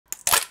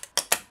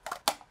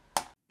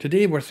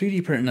Today we're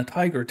 3D printing a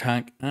tiger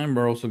tank and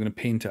we're also going to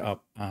paint it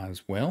up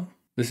as well.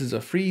 This is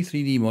a free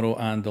 3D model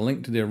and the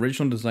link to the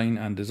original design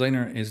and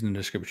designer is in the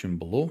description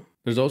below.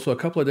 There's also a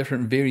couple of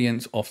different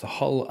variants of the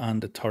hull and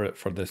the turret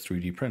for this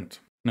 3D print.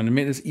 Now to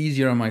make this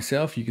easier on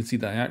myself, you can see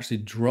that I actually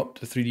dropped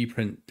the 3D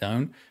print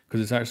down because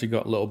it's actually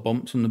got little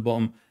bumps on the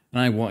bottom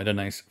and I wanted a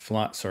nice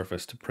flat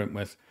surface to print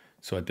with,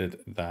 so I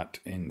did that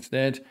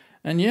instead.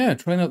 And yeah,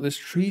 trying out this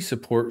tree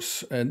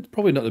supports,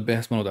 probably not the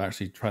best model to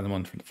actually try them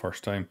on for the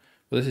first time.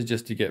 But this is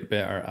just to get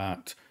better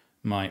at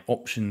my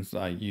options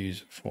that I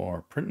use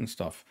for printing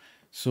stuff.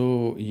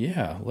 So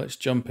yeah, let's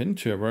jump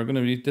into it. We're going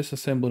to be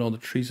disassembling all the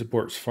tree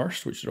supports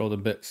first, which are all the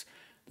bits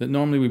that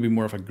normally would be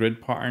more of a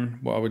grid pattern,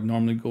 what I would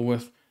normally go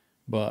with.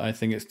 But I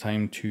think it's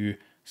time to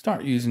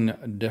start using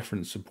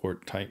different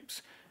support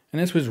types.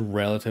 And this was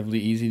relatively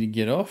easy to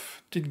get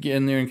off. Did get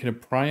in there and kind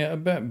of pry it a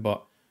bit,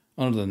 but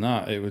other than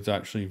that, it was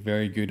actually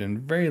very good and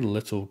very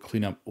little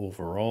cleanup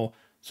overall.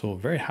 So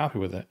very happy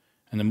with it.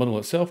 And the model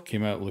itself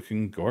came out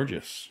looking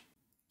gorgeous.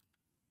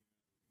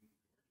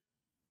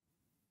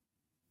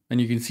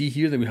 And you can see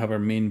here that we have our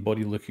main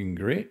body looking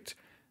great.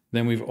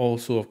 Then we've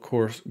also, of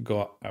course,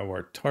 got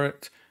our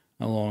turret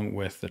along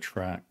with the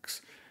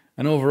tracks.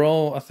 And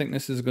overall, I think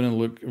this is going to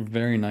look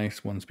very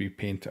nice once we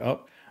paint it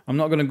up. I'm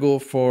not going to go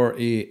for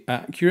a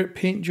accurate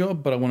paint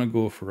job, but I want to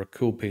go for a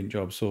cool paint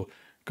job. So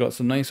got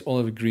some nice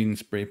olive green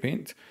spray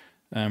paint.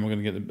 And we're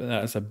going to get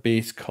that as a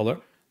base color.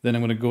 Then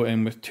I'm going to go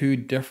in with two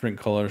different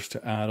colors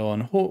to add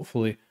on,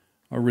 hopefully,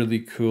 a really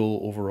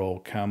cool overall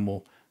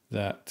camo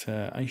that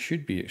I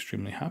should be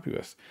extremely happy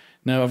with.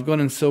 Now I've gone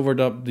and silvered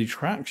up the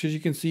tracks, as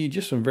you can see,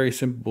 just some very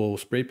simple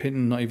spray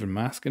painting, not even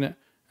masking it,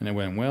 and it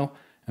went well.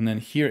 And then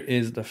here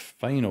is the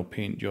final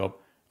paint job.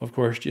 Of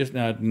course, just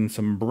adding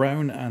some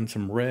brown and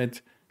some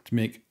red to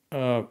make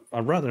a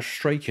rather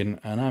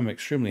striking, and I'm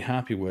extremely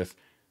happy with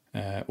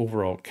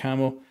overall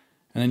camo.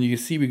 And then you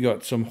can see we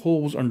got some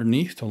holes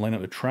underneath to line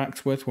up the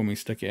tracks with when we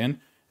stick it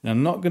in. And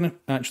I'm not going to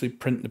actually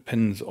print the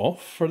pins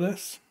off for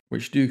this,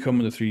 which do come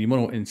with the 3D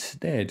model.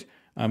 Instead,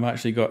 I've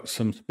actually got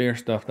some spare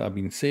stuff that I've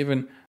been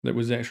saving that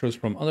was extras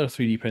from other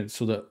 3D prints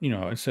so that, you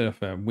know, instead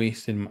of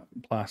wasting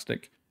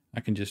plastic, I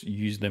can just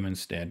use them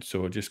instead.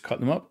 So I'll just cut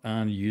them up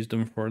and use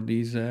them for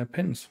these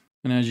pins.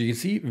 And as you can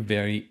see,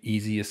 very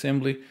easy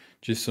assembly.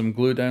 Just some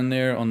glue down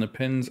there on the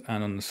pins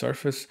and on the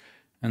surface.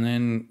 And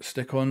then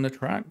stick on the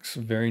tracks.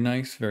 Very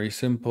nice, very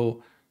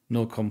simple,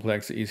 no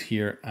complexities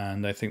here,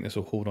 and I think this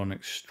will hold on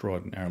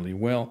extraordinarily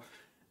well.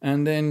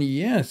 And then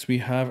yes, we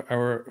have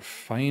our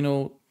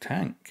final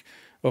tank.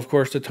 Of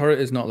course, the turret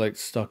is not like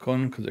stuck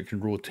on because it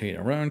can rotate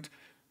around,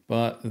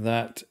 but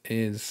that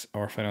is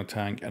our final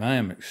tank, and I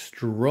am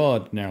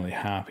extraordinarily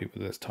happy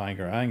with this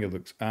tiger. I think it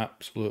looks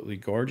absolutely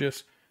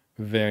gorgeous.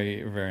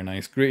 Very, very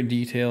nice. Great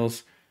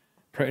details,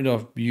 printed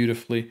off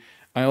beautifully.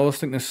 I always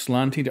think the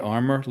slanted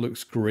armor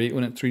looks great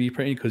when it's 3D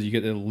printed because you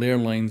get the layer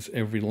lines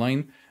every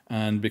line,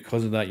 and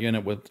because of that you end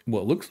up with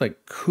what looks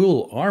like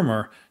cool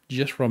armor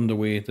just from the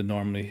way the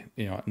normally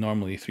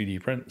 3D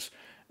prints.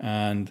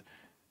 And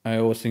I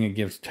always think it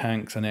gives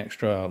tanks an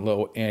extra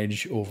little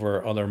edge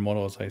over other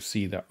models I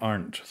see that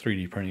aren't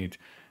 3D printed.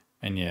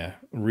 And yeah,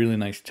 really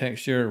nice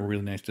texture,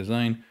 really nice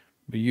design,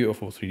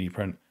 beautiful 3D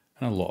print,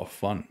 and a lot of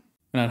fun.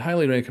 And I'd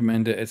highly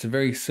recommend it. It's a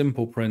very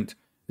simple print.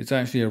 It's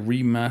actually a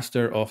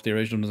remaster of the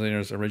original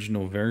designer's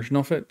original version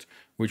of it,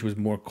 which was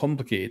more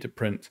complicated to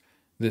print.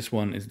 This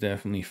one is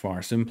definitely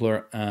far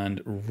simpler and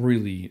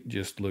really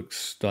just looks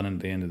stunning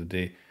at the end of the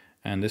day.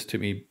 And this took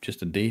me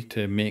just a day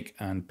to make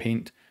and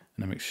paint,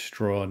 and I'm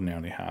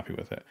extraordinarily happy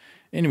with it.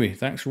 Anyway,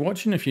 thanks for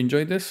watching. If you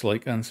enjoyed this,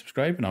 like and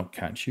subscribe, and I'll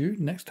catch you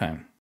next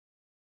time.